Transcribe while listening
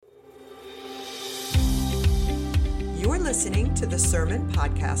listening to the Sermon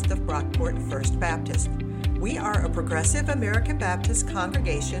Podcast of Brockport First Baptist. We are a progressive American Baptist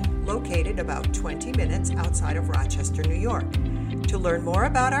congregation located about 20 minutes outside of Rochester, New York. To learn more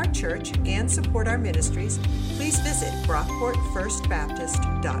about our church and support our ministries, please visit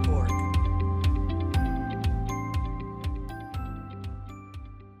brockportfirstbaptist.org.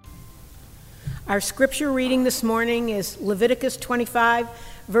 Our scripture reading this morning is Leviticus 25,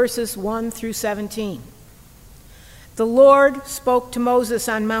 verses 1 through 17. The Lord spoke to Moses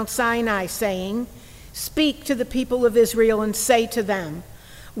on Mount Sinai, saying, "Speak to the people of Israel and say to them,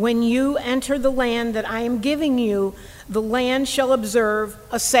 when you enter the land that I am giving you, the land shall observe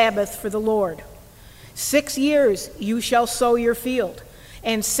a Sabbath for the Lord. 6 years you shall sow your field,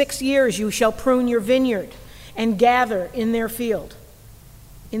 and 6 years you shall prune your vineyard and gather in their yield.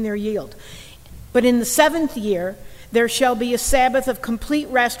 But in the 7th year there shall be a Sabbath of complete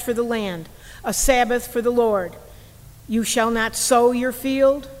rest for the land, a Sabbath for the Lord. You shall not sow your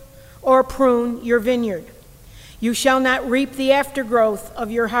field or prune your vineyard. You shall not reap the aftergrowth of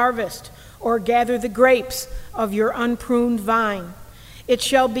your harvest or gather the grapes of your unpruned vine. It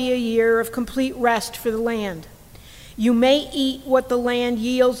shall be a year of complete rest for the land. You may eat what the land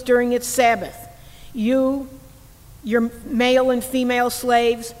yields during its Sabbath. You, your male and female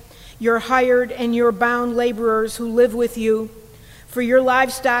slaves, your hired and your bound laborers who live with you, for your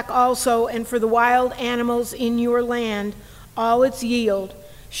livestock also, and for the wild animals in your land, all its yield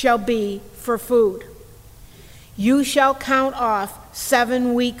shall be for food. You shall count off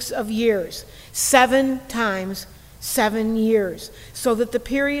 7 weeks of years, 7 times 7 years, so that the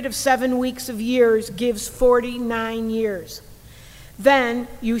period of 7 weeks of years gives 49 years. Then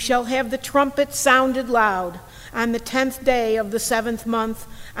you shall have the trumpet sounded loud on the 10th day of the 7th month,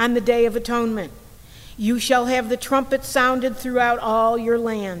 on the Day of Atonement. You shall have the trumpet sounded throughout all your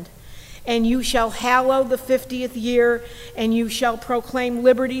land. And you shall hallow the 50th year, and you shall proclaim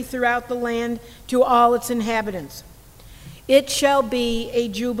liberty throughout the land to all its inhabitants. It shall be a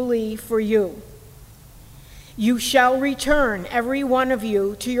jubilee for you. You shall return, every one of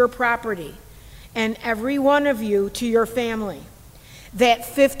you, to your property, and every one of you to your family. That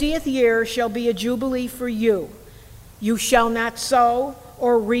 50th year shall be a jubilee for you. You shall not sow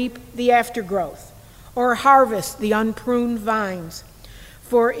or reap the aftergrowth, or harvest the unpruned vines,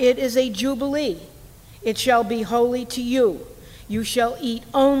 for it is a jubilee. It shall be holy to you. You shall eat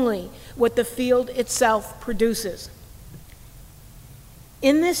only what the field itself produces.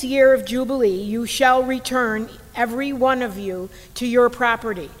 In this year of jubilee you shall return, every one of you, to your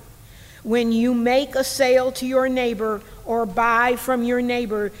property. When you make a sale to your neighbor or buy from your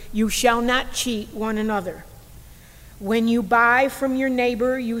neighbor, you shall not cheat one another. When you buy from your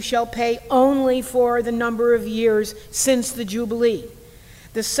neighbor, you shall pay only for the number of years since the Jubilee.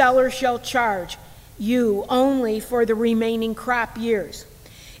 The seller shall charge you only for the remaining crop years.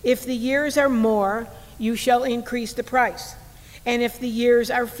 If the years are more, you shall increase the price. And if the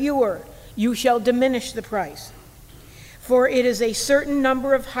years are fewer, you shall diminish the price. For it is a certain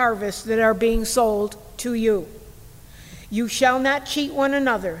number of harvests that are being sold to you. You shall not cheat one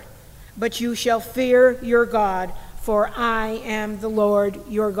another, but you shall fear your God, for I am the Lord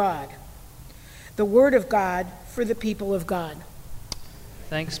your God. The word of God for the people of God.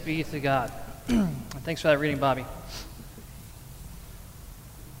 Thanks be to God. Thanks for that reading, Bobby.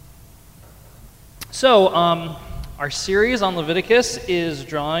 So, our series on Leviticus is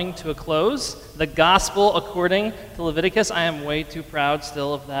drawing to a close. The Gospel According to Leviticus. I am way too proud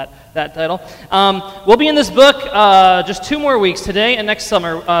still of that title. We'll be in this book just 2 more weeks, today and next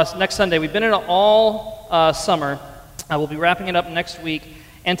Sunday. We've been in it all summer. We'll be wrapping it up next week.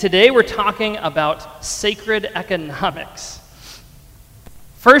 And today we're talking about sacred economics.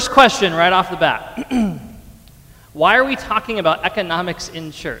 First question right off the bat. Why are we talking about economics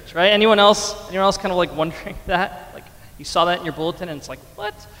in church, right? Anyone else kind of like wondering that? Like you saw that in your bulletin and it's like,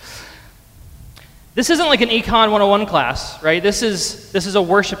 what? This isn't like an Econ 101 class, right? This is a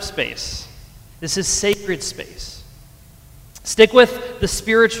worship space. This is sacred space. Stick with the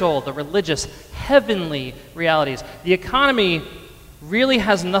spiritual, the religious, heavenly realities. The economy really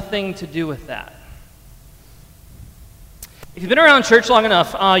has nothing to do with that. If you've been around church long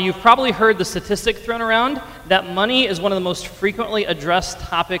enough, you've probably heard the statistic thrown around that money is one of the most frequently addressed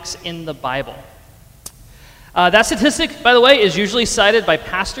topics in the Bible. That statistic, by the way, is usually cited by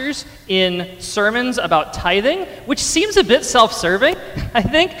pastors in sermons about tithing, which seems a bit self-serving, I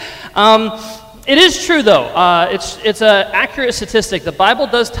think. It is true, though. It's an accurate statistic. The Bible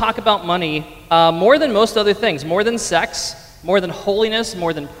does talk about money more than most other things, more than sex, more than holiness,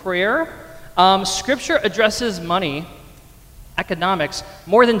 more than prayer. Scripture addresses money, economics,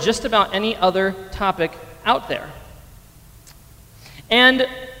 more than just about any other topic out there. And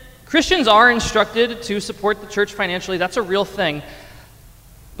Christians are instructed to support the church financially. That's a real thing.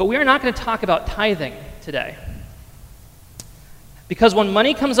 But we are not going to talk about tithing today. Because when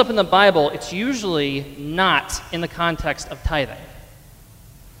money comes up in the Bible, it's usually not in the context of tithing.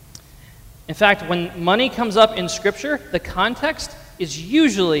 In fact, when money comes up in Scripture, the context is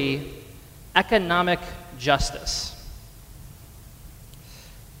usually economic justice.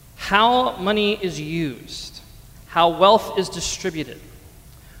 How money is used, how wealth is distributed,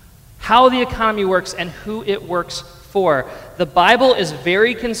 how the economy works, and who it works for. The Bible is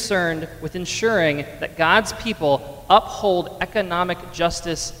very concerned with ensuring that God's people uphold economic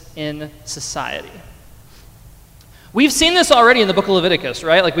justice in society. We've seen this already in the book of Leviticus,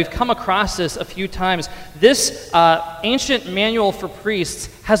 right? Like, we've come across this a few times. This ancient manual for priests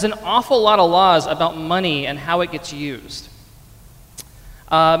has an awful lot of laws about money and how it gets used.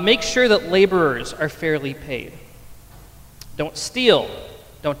 Make sure that laborers are fairly paid. Don't steal.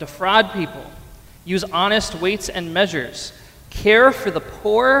 Don't defraud people. Use honest weights and measures. Care for the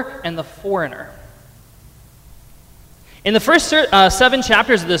poor and the foreigner. In the first 7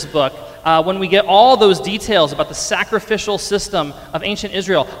 chapters of this book, when we get all those details about the sacrificial system of ancient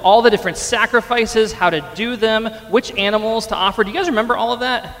Israel, all the different sacrifices, how to do them, which animals to offer. Do you guys remember all of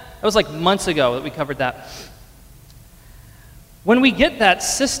that? That was like months ago that we covered that. When we get that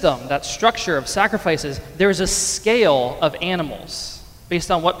system, that structure of sacrifices, there's a scale of animals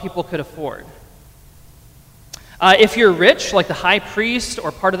based on what people could afford. If you're rich, like the high priest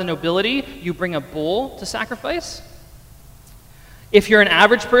or part of the nobility, you bring a bull to sacrifice. If you're an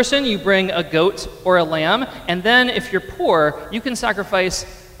average person, you bring a goat or a lamb. And then if you're poor, you can sacrifice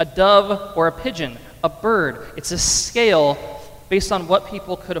a dove or a pigeon, a bird. It's a scale based on what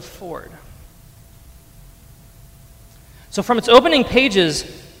people could afford. So from its opening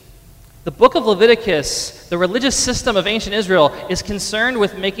pages, the book of Leviticus, the religious system of ancient Israel, is concerned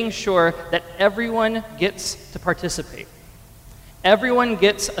with making sure that everyone gets to participate. Everyone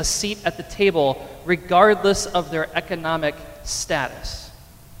gets a seat at the table, regardless of their economic status.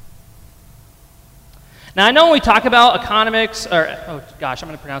 Now, I know when we talk about economics, I'm going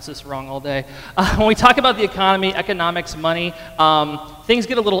to pronounce this wrong all day. When we talk about the economy, economics, money, things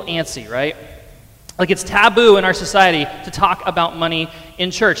get a little antsy, right? Like, it's taboo in our society to talk about money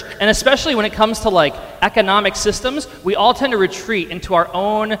in church. And especially when it comes to, like, economic systems, we all tend to retreat into our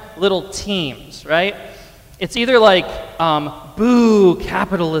own little teams, right? It's either like, boo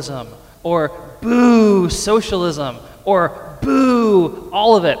capitalism, or boo socialism, or boo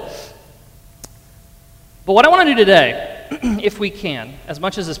all of it. But what I want to do today, if we can, as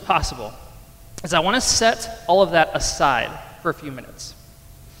much as is possible, is I want to set all of that aside for a few minutes.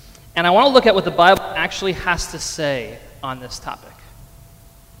 And I want to look at what the Bible actually has to say on this topic.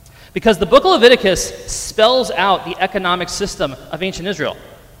 Because the book of Leviticus spells out the economic system of ancient Israel.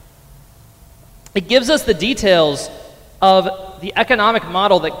 It gives us the details of the economic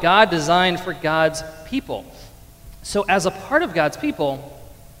model that God designed for God's people. So as a part of God's people,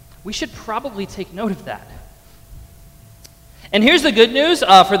 we should probably take note of that. And here's the good news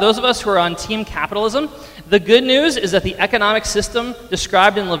for those of us who are on team capitalism. The good news is that the economic system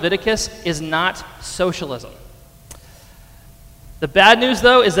described in Leviticus is not socialism. The bad news,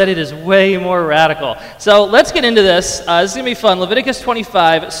 though, is that it is way more radical. So let's get into this. This is going to be fun. Leviticus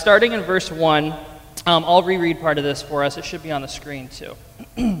 25, starting in verse 1. I'll reread part of this for us. It should be on the screen, too.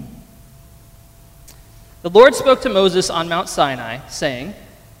 The Lord spoke to Moses on Mount Sinai, saying,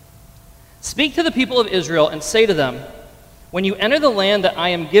 "Speak to the people of Israel and say to them, when you enter the land that I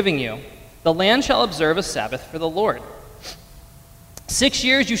am giving you, the land shall observe a Sabbath for the Lord. 6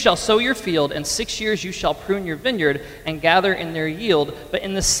 years you shall sow your field, and 6 years you shall prune your vineyard and gather in their yield. But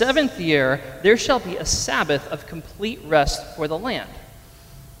in the 7th year there shall be a Sabbath of complete rest for the land."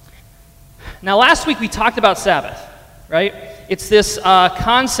 Now, last week we talked about Sabbath, right? It's this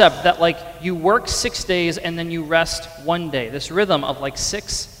concept that, like, you work 6 days and then you rest 1 day. This rhythm of, like,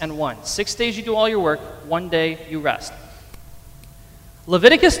 6 and 1. 6 days you do all your work, 1 day you rest.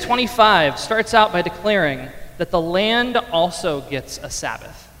 Leviticus 25 starts out by declaring that the land also gets a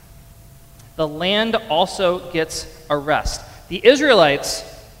Sabbath. The land also gets a rest. The Israelites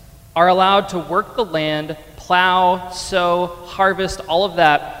are allowed to work the land, plow, sow, harvest, all of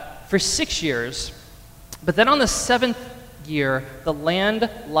that for 6 years. But then on the 7th year, the land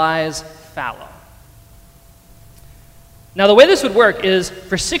lies fallow. Now, the way this would work is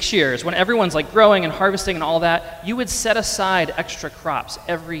for 6 years, when everyone's like growing and harvesting and all that, you would set aside extra crops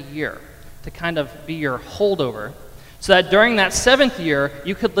every year to kind of be your holdover, so that during that 7th year,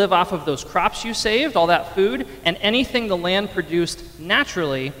 you could live off of those crops you saved, all that food, and anything the land produced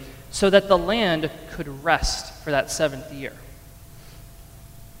naturally, so that the land could rest for that 7th year.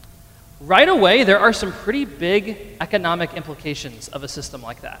 right away, there are some pretty big economic implications of a system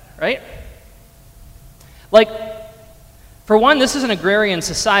like that, right? Like, for one, this is an agrarian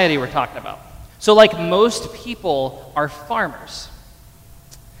society we're talking about. So, like, most people are farmers.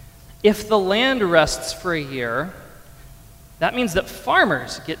 If the land rests for a year, that means that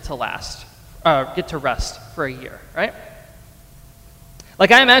farmers get to rest for a year, right?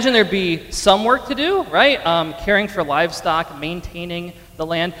 Like, I imagine there'd be some work to do, right? Caring for livestock, maintaining the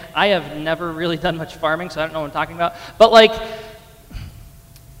land. I have never really done much farming, so I don't know what I'm talking about. But, like,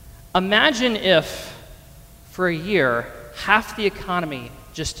 imagine if, for a year, half the economy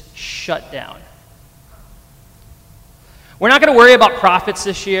just shut down. We're not going to worry about profits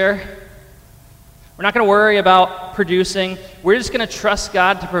this year. We're not going to worry about producing. We're just going to trust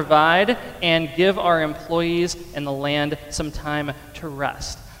God to provide and give our employees and the land some time to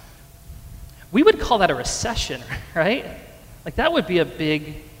rest. We would call that a recession, right? Like, that would be a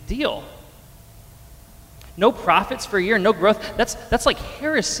big deal. No profits for a year, no growth. That's like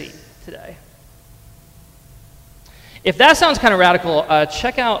heresy today. If that sounds kind of radical,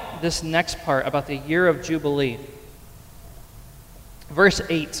 check out this next part about the year of Jubilee. Verse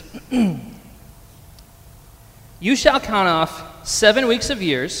 8. You shall count off 7 weeks of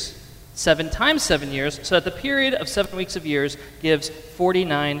years, 7 times 7 years, so that the period of 7 weeks of years gives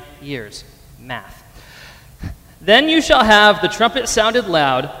 49 years. Math. Then you shall have the trumpet sounded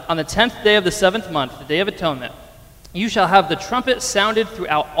loud on the 10th day of the 7th month, the Day of Atonement. You shall have the trumpet sounded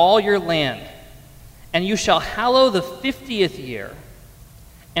throughout all your land, and you shall hallow the 50th year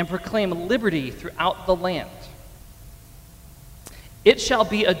and proclaim liberty throughout the land. It shall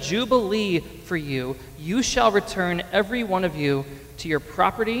be a jubilee for you. You shall return every one of you to your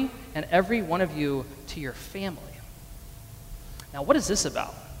property and every one of you to your family. Now, what is this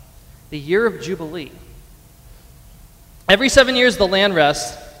about? The year of Jubilee. Every 7 years the land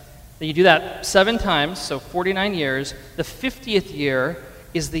rests. Then you do that 7 times, so 49 years. The 50th year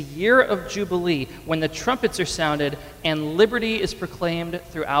is the year of Jubilee, when the trumpets are sounded and liberty is proclaimed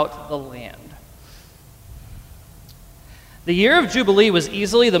throughout the land. The year of Jubilee was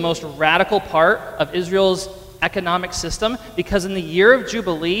easily the most radical part of Israel's economic system, because in the year of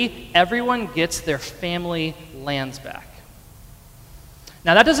Jubilee, everyone gets their family lands back.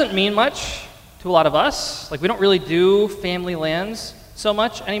 Now, that doesn't mean much to a lot of us. Like, we don't really do family lands so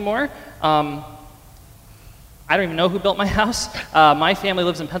much anymore. I don't even know who built my house. My family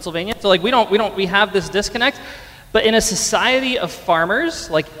lives in Pennsylvania, so like we have this disconnect. But in a society of farmers,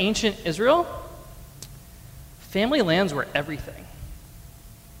 like ancient Israel, family lands were everything.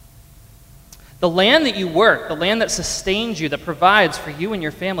 The land that you work, the land that sustains you, that provides for you and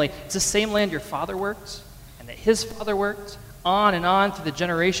your family, it's the same land your father worked and that his father worked, on and on through the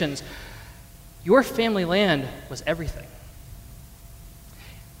generations. Your family land was everything.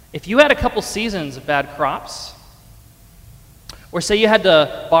 If you had a couple seasons of bad crops, or say you had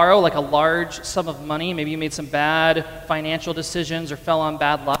to borrow like a large sum of money, maybe you made some bad financial decisions or fell on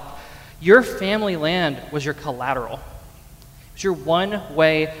bad luck, your family land was your collateral. It was your one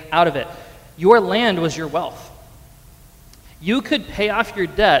way out of it. Your land was your wealth. You could pay off your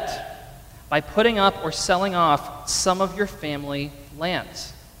debt by putting up or selling off some of your family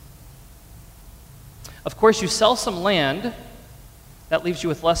lands. Of course, you sell some land, that leaves you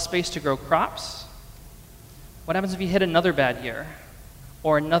with less space to grow crops. What happens if you hit another bad year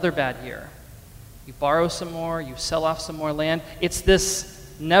or another bad year? You borrow some more, you sell off some more land. It's this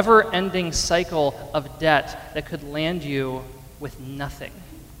never-ending cycle of debt that could land you with nothing.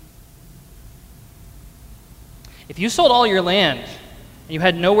 If you sold all your land and you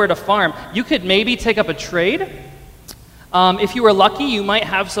had nowhere to farm, you could maybe take up a trade. If you were lucky, you might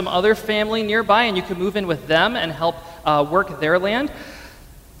have some other family nearby and you could move in with them and help work their land.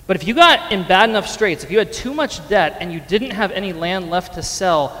 But if you got in bad enough straits, if you had too much debt and you didn't have any land left to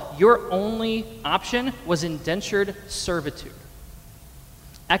sell, your only option was indentured servitude,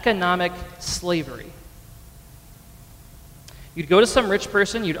 economic slavery. You'd go to some rich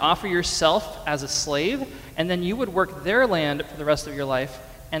person, you'd offer yourself as a slave, and then you would work their land for the rest of your life,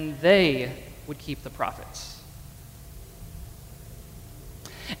 and they would keep the profits.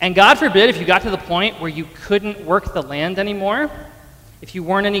 And God forbid if you got to the point where you couldn't work the land anymore, if you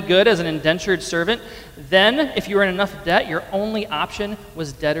weren't any good as an indentured servant, then if you were in enough debt, your only option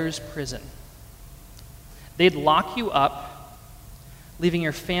was debtor's prison. They'd lock you up, leaving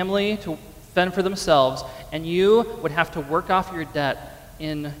your family to fend for themselves, and you would have to work off your debt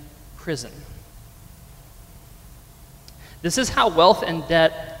in prison. This is how wealth and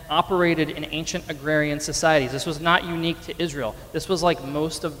debt operated in ancient agrarian societies. This was not unique to Israel. This was like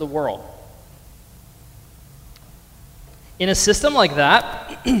most of the world. In a system like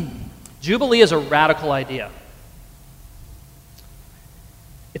that, Jubilee is a radical idea.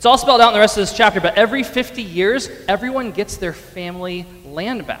 It's all spelled out in the rest of this chapter, but every 50 years, everyone gets their family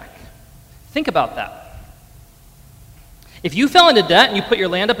land back. Think about that. If you fell into debt and you put your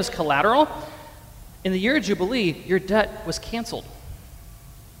land up as collateral, in the year of Jubilee, your debt was canceled.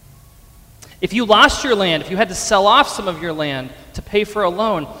 If you lost your land, if you had to sell off some of your land to pay for a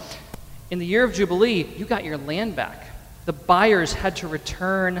loan, in the year of Jubilee, you got your land back. The buyers had to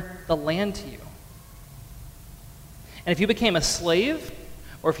return the land to you. And if you became a slave,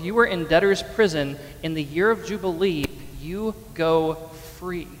 or if you were in debtor's prison, in the year of Jubilee, you go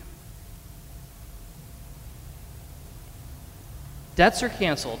free. Debts are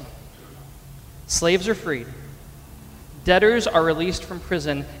canceled. Slaves are freed. Debtors are released from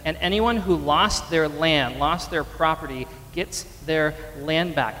prison, and anyone who lost their land, lost their property, gets their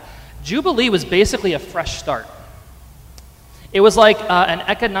land back. Jubilee was basically a fresh start. It was like an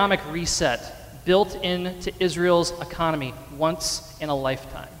economic reset built into Israel's economy once in a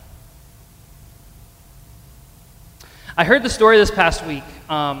lifetime. I heard the story this past week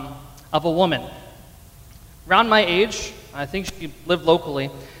of a woman around my age. I think she lived locally.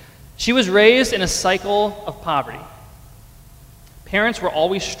 She was raised in a cycle of poverty. Parents were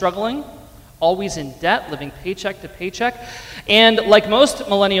always struggling, always in debt, living paycheck to paycheck. And like most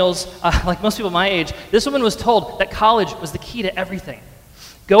millennials, like most people my age, this woman was told that college was the key to everything.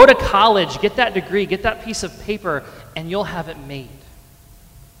 Go to college, get that degree, get that piece of paper, and you'll have it made.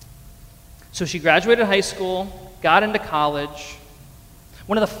 So she graduated high school, got into college.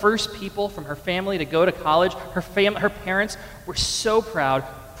 One of the first people from her family to go to college, her parents were so proud.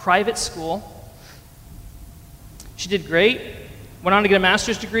 Private school. She did great, went on to get a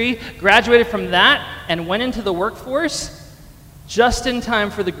master's degree, graduated from that, and went into the workforce just in time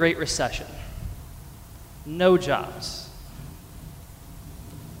for the Great Recession. No jobs.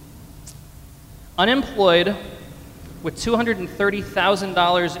 Unemployed, with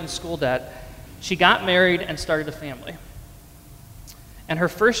 $230,000 in school debt, she got married and started a family. And her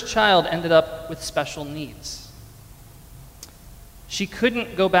first child ended up with special needs. She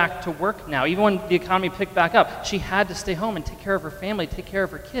couldn't go back to work now. Even when the economy picked back up, she had to stay home and take care of her family, take care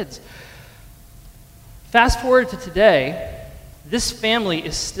of her kids. Fast forward to today, this family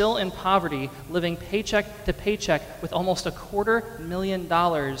is still in poverty, living paycheck to paycheck with almost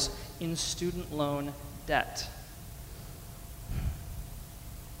 $250,000 in student loan debt.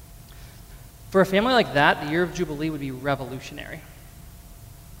 For a family like that, the year of Jubilee would be revolutionary.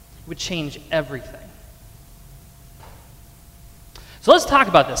 It would change everything. So let's talk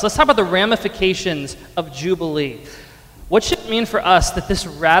about this. Let's talk about the ramifications of Jubilee. What should it mean for us that this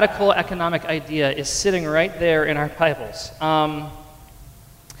radical economic idea is sitting right there in our Bibles? And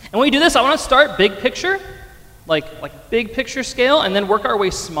when we do this, I want to start big picture, like big picture scale, and then work our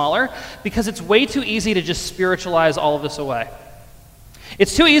way smaller, because it's way too easy to just spiritualize all of this away.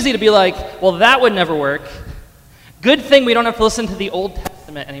 It's too easy to be like, well, that would never work. Good thing we don't have to listen to the Old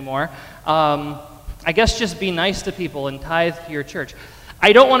Testament anymore. I guess just be nice to people and tithe to your church.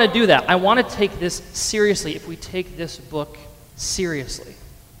 I don't want to do that. I want to take this seriously if we take this book seriously.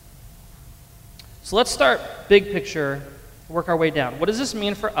 So let's start big picture, work our way down. What does this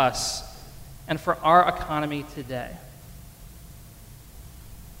mean for us and for our economy today?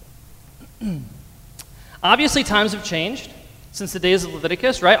 Obviously, times have changed since the days of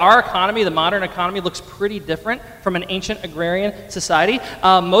Leviticus, right? Our economy, the modern economy, looks pretty different from an ancient agrarian society.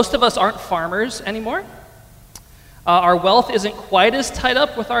 Most of us aren't farmers anymore. Our wealth isn't quite as tied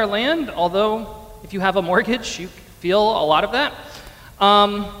up with our land, although if you have a mortgage, you feel a lot of that.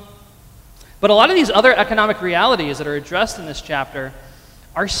 But a lot of these other economic realities that are addressed in this chapter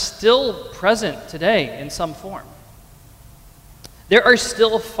are still present today in some form. There are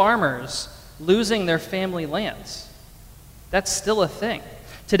still farmers losing their family lands. That's still a thing.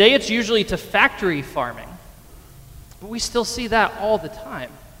 Today it's usually to factory farming, but we still see that all the time.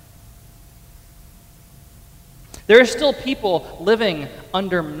 There are still people living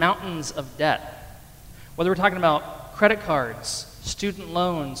under mountains of debt, whether we're talking about credit cards, student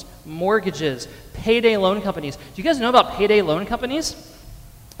loans, mortgages, payday loan companies. Do you guys know about payday loan companies?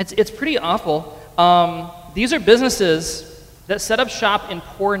 It's pretty awful. These are businesses that set up shop in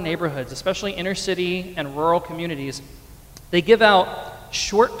poor neighborhoods, especially inner city and rural communities. They give out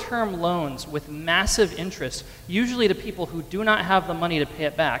short-term loans with massive interest, usually to people who do not have the money to pay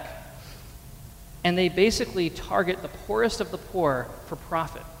it back. And they basically target the poorest of the poor for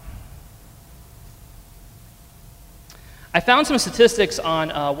profit. I found some statistics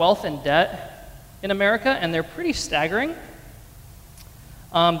on wealth and debt in America, and they're pretty staggering.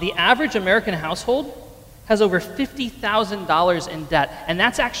 The average American household has over $50,000 in debt, and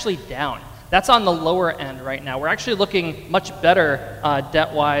that's actually down. That's on the lower end right now. We're actually looking much better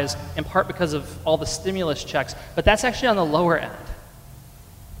debt-wise, in part because of all the stimulus checks, but that's actually on the lower end.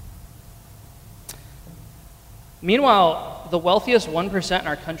 Meanwhile, the wealthiest 1% in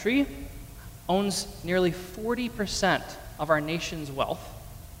our country owns nearly 40% of our nation's wealth,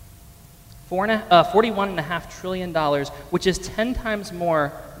 $41.5 trillion, which is 10 times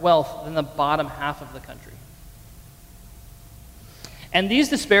more wealth than the bottom half of the country. And these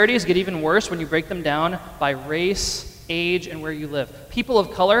disparities get even worse when you break them down by race, age, and where you live. People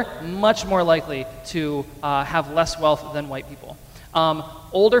of color, much more likely to have less wealth than white people.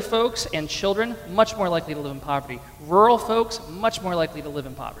 Older folks and children, much more likely to live in poverty. Rural folks, much more likely to live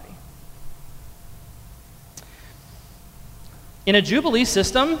in poverty. In a Jubilee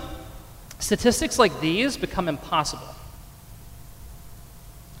system, statistics like these become impossible.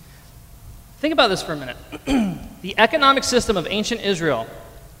 Think about this for a minute. The economic system of ancient Israel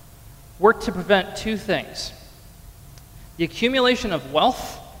worked to prevent two things: the accumulation of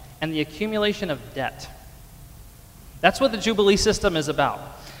wealth and the accumulation of debt. That's what the Jubilee system is about.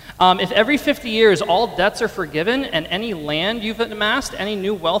 If every 50 years all debts are forgiven and any land you've amassed, any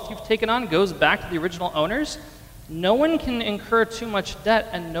new wealth you've taken on goes back to the original owners, no one can incur too much debt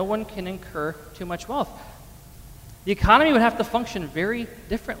and no one can incur too much wealth. The economy would have to function very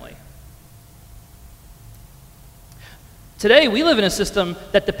differently. Today, we live in a system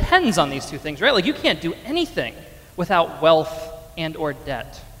that depends on these two things, right? Like, you can't do anything without wealth and or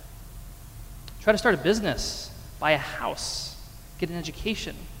debt. Try to start a business, buy a house, get an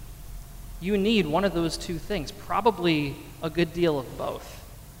education. You need one of those two things, probably a good deal of both.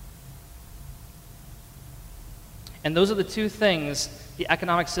 And those are the two things the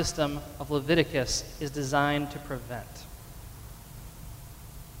economic system of Leviticus is designed to prevent.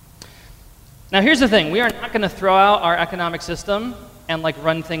 Now here's the thing, we are not going to throw out our economic system and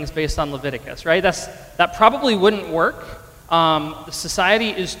run things based on Leviticus, right? That probably wouldn't work. The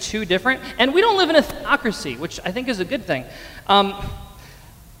society is too different, and we don't live in a theocracy, which I think is a good thing.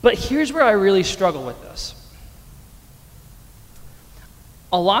 But here's where I really struggle with this.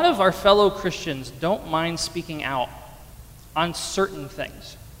 A lot of our fellow Christians don't mind speaking out on certain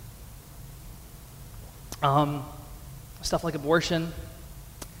things. Stuff like abortion,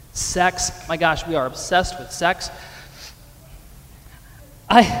 sex. My gosh, we are obsessed with sex.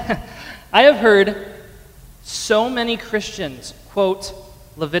 I have heard so many Christians quote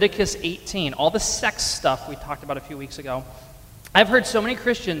Leviticus 18, all the sex stuff we talked about a few weeks ago. I've heard so many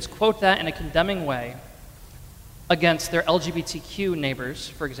Christians quote that in a condemning way against their LGBTQ neighbors,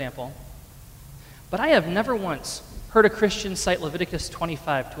 for example. But I have never once heard a Christian cite Leviticus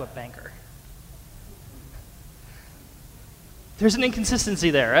 25 to a banker. There's an inconsistency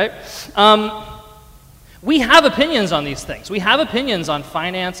there, right? We have opinions on these things. We have opinions on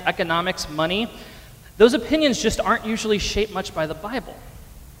finance, economics, money. Those opinions just aren't usually shaped much by the Bible.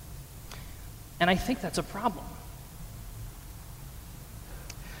 And I think that's a problem.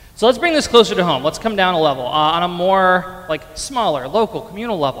 So let's bring this closer to home. Let's come down a level, on a more smaller, local,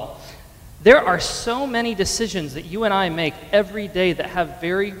 communal level. There are so many decisions that you and I make every day that have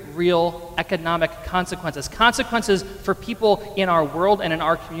very real economic consequences. Consequences for people in our world and in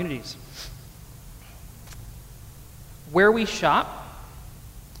our communities. Where we shop,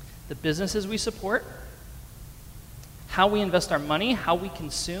 the businesses we support, how we invest our money, how we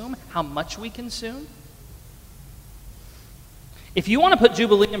consume, how much we consume. If you want to put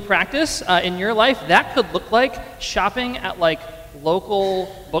Jubilee in practice in your life, that could look like shopping at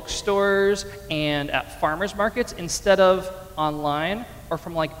local bookstores and at farmers markets instead of online or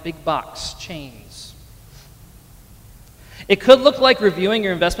from big box chains. It could look like reviewing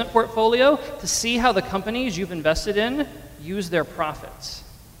your investment portfolio to see how the companies you've invested in use their profits.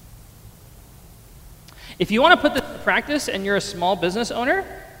 If you want to put this in practice and you're a small business owner,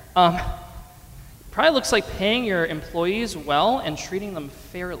 probably looks like paying your employees well and treating them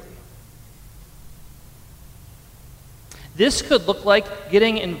fairly. This could look like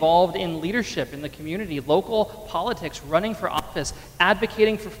getting involved in leadership in the community, local politics, running for office,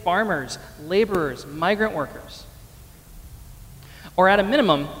 advocating for farmers, laborers, migrant workers. Or at a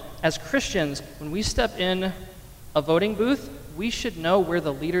minimum, as Christians, when we step in a voting booth, we should know where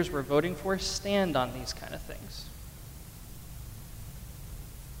the leaders we're voting for stand on these kind of things.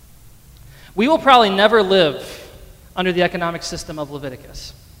 We will probably never live under the economic system of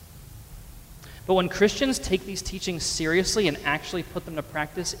Leviticus. But when Christians take these teachings seriously and actually put them to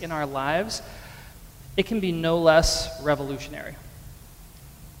practice in our lives, it can be no less revolutionary.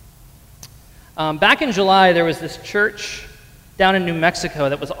 Back in July, there was this church down in New Mexico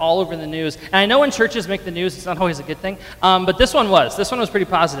that was all over the news. And I know when churches make the news, it's not always a good thing, but this one was. This one was pretty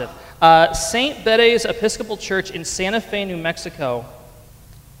positive. St. Bede's Episcopal Church in Santa Fe, New Mexico,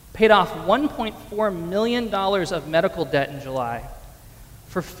 paid off $1.4 million of medical debt in July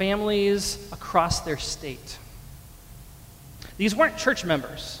for families across their state. These weren't church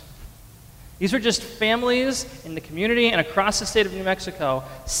members. These were just families in the community and across the state of New Mexico.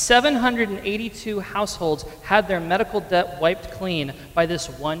 782 households had their medical debt wiped clean by this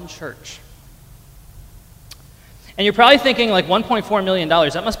one church. And you're probably thinking, like, $1.4 million,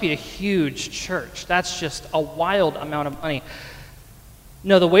 that must be a huge church. That's just a wild amount of money.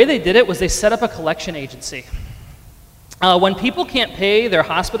 No, the way they did it was they set up a collection agency. When people can't pay their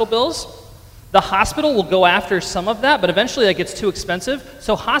hospital bills, the hospital will go after some of that, but eventually that gets too expensive.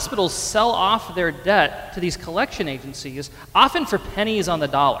 So hospitals sell off their debt to these collection agencies, often for pennies on the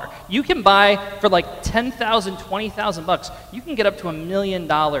dollar. You can buy for like $10,000, $20,000. You can get up to $1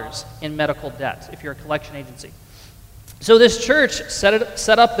 million in medical debt if you're a collection agency. So this church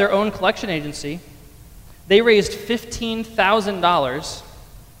set up their own collection agency. They raised $15,000.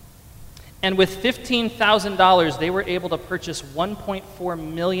 And with $15,000, they were able to purchase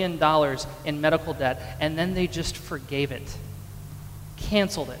 $1.4 million in medical debt, and then they just forgave it,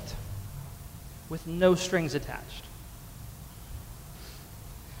 canceled it, with no strings attached.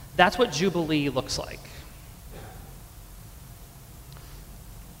 That's what Jubilee looks like.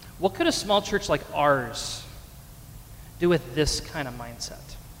 What could a small church like ours do with this kind of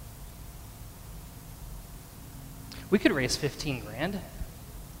mindset? We could raise 15 grand.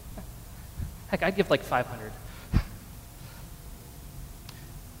 Heck, I'd give like 500.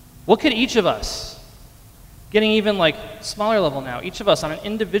 What could each of us, getting even like smaller level now, each of us on an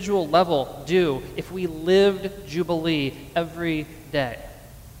individual level do if we lived Jubilee every day?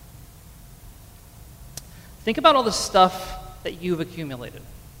 Think about all the stuff that you've accumulated.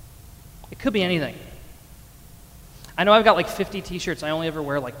 It could be anything. I know I've got like 50 t-shirts. I only ever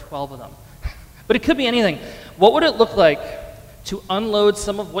wear like 12 of them. But it could be anything. What would it look like to unload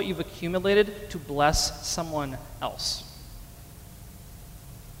some of what you've accumulated to bless someone else?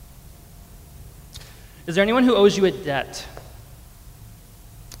 Is there anyone who owes you a debt?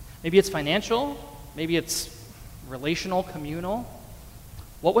 Maybe it's financial, maybe it's relational, communal.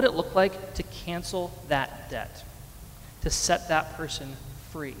 What would it look like to cancel that debt, to set that person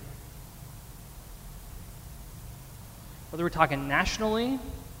free? Whether we're talking nationally,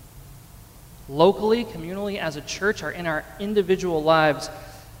 locally, communally, as a church, or in our individual lives,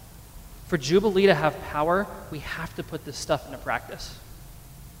 for Jubilee to have power, we have to put this stuff into practice.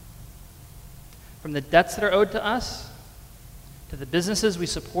 From the debts that are owed to us, to the businesses we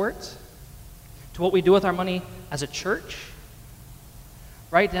support, to what we do with our money as a church,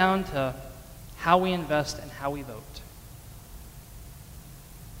 right down to how we invest and how we vote.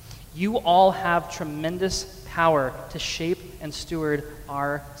 You all have tremendous power to shape and steward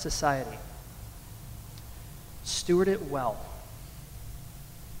our society. Steward it well.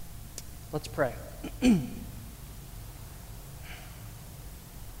 Let's pray.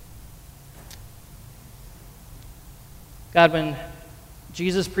 God, when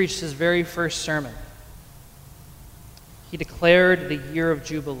Jesus preached his very first sermon, he declared the year of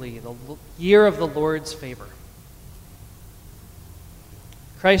Jubilee, the year of the Lord's favor.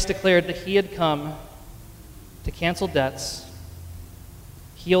 Christ declared that he had come to cancel debts,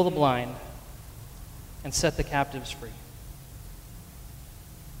 heal the blind, and set the captives free.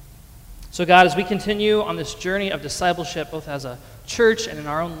 So God, as we continue on this journey of discipleship, both as a church and in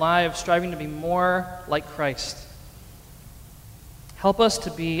our own lives, striving to be more like Christ, help us to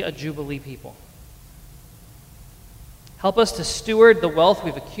be a Jubilee people. Help us to steward the wealth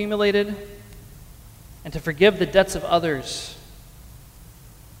we've accumulated and to forgive the debts of others,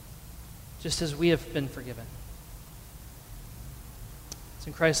 just as we have been forgiven. It's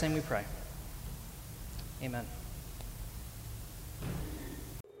in Christ's name we pray. Amen.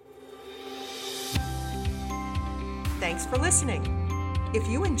 Thanks for listening. If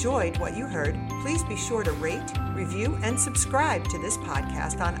you enjoyed what you heard, please be sure to rate, review, and subscribe to this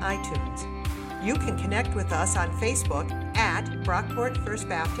podcast on iTunes. You can connect with us on Facebook at Brockport First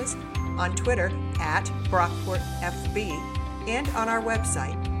Baptist, on Twitter at BrockportFB, and on our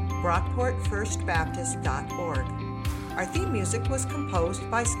website, brockportfirstbaptist.org. Our theme music was composed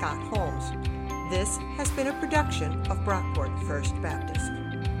by Scott Holmes. This has been a production of Brockport First Baptist.